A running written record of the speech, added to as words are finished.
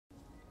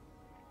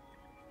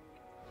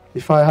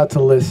If I had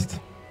to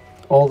list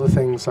all the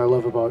things I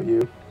love about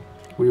you,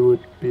 we would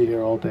be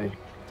here all day.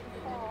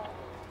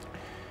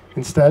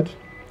 Instead,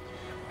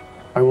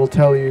 I will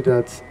tell you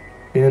that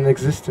in an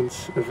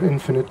existence of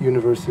infinite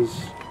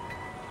universes,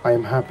 I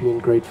am happy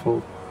and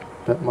grateful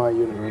that my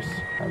universe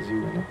has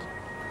you in it.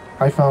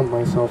 I found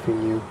myself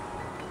in you.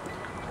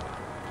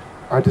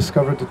 I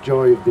discovered the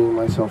joy of being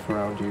myself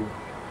around you.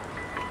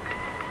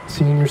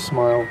 Seeing your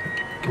smile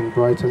can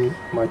brighten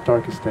my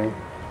darkest day,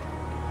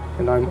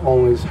 and I'm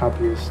always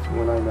happiest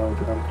when I know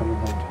that I'm coming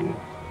home to you.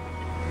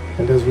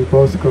 And as we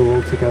both grow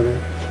old together,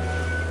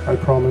 I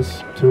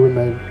promise to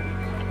remain,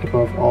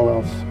 above all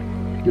else,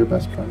 your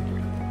best friend.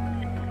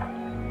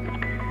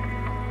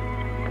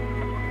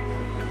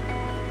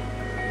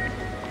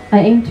 I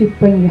aim to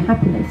bring you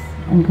happiness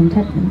and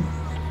contentment,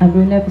 and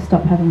will never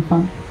stop having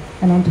fun.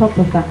 And on top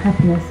of that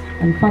happiness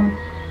and fun,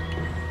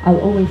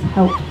 I'll always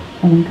help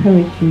and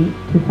encourage you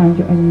to find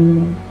your own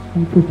meaning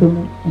and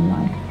fulfillment in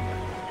life.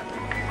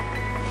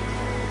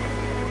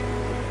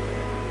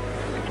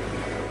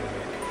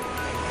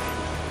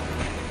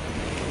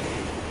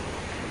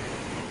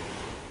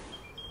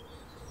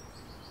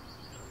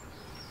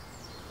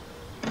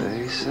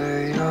 They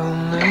say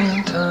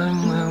only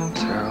time will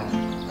tell.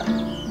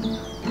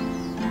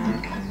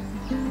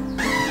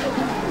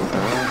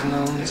 I've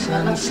known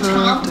since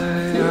the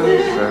day I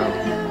fell.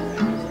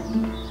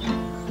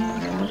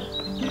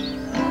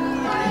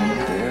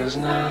 There's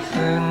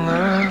nothing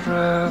I'd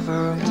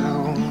rather do.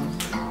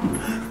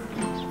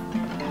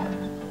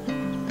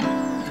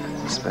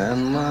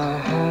 Spend my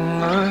whole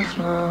life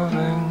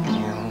loving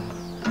you.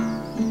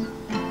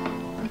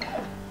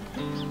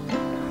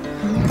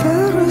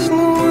 There is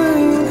no way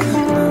you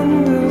can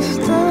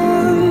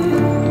understand.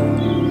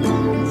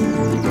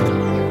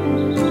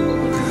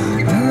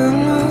 And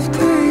I'll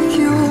take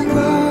you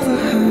by the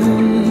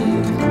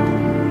hand.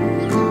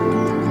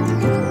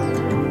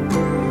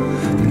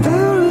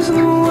 There is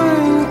no way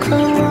you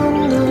can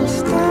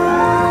understand.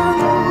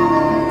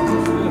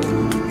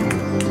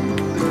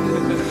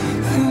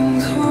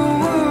 Things will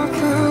work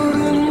out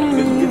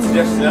in the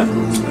end.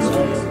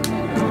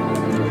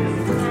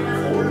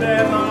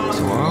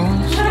 So I'll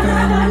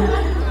spend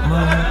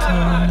my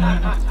time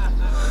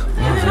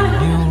loving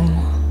you,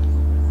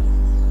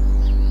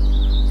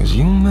 'cause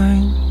you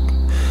make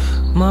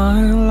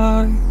my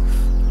life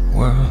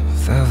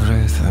worth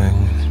everything.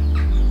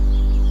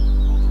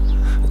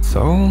 It's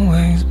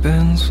always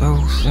been so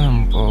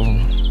simple.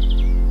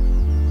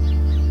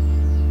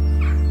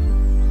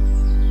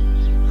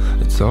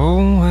 It's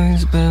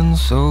always been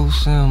so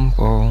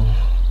simple,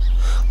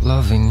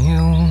 loving you.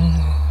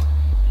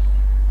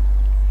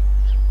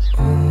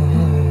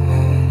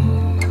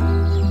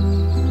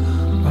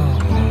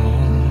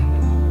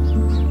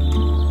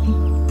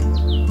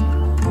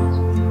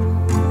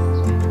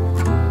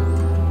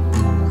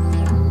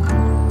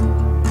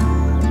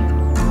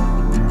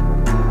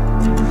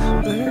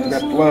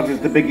 Love is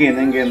the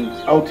beginning and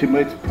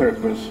ultimate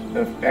purpose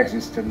of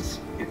existence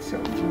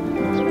itself.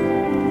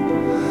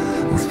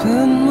 I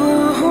spend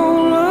my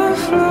whole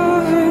life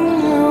loving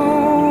you.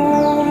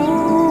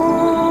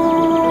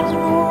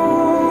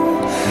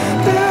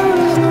 There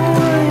is no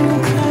way you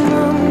can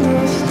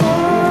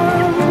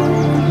understand.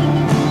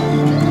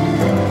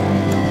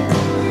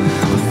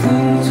 But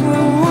things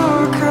will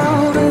work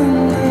out in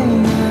the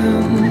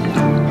end.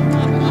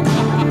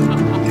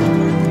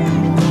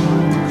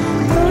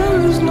 There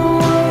is no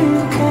way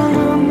you can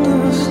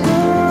understand.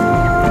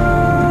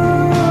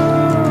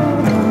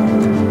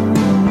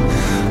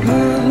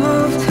 Let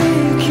love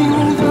take you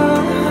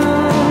back.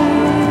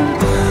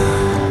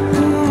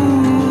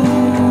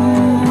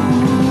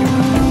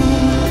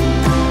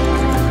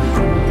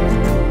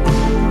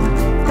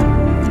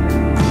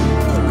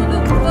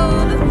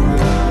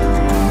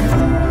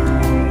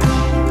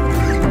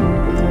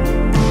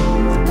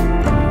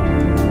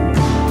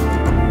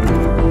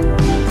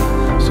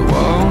 So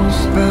I'll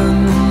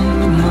spend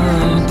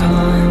my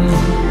time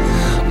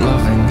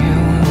loving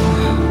you,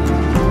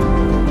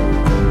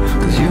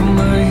 'cause you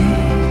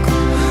make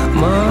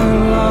my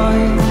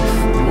life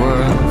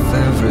worth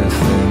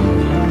everything.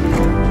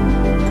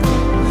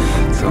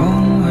 It's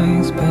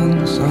always been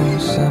so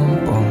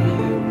simple.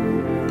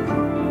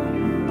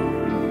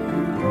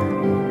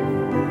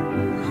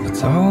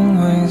 It's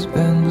always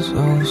been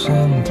so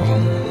simple.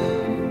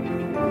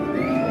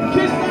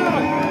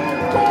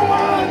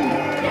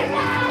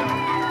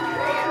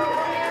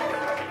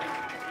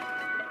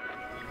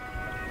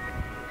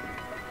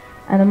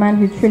 And a man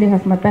who truly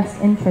has my best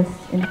interests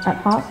at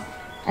heart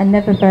and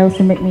never fails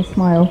to make me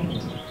smile.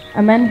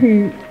 A man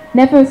who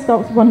never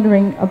stops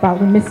wondering about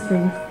the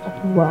mysteries of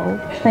the world.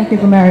 Thank you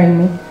for marrying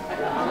me.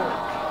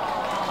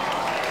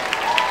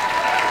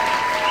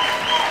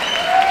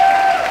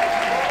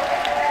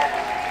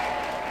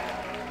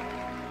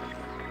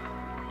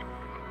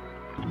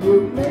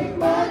 You make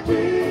my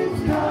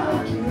dreams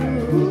come true.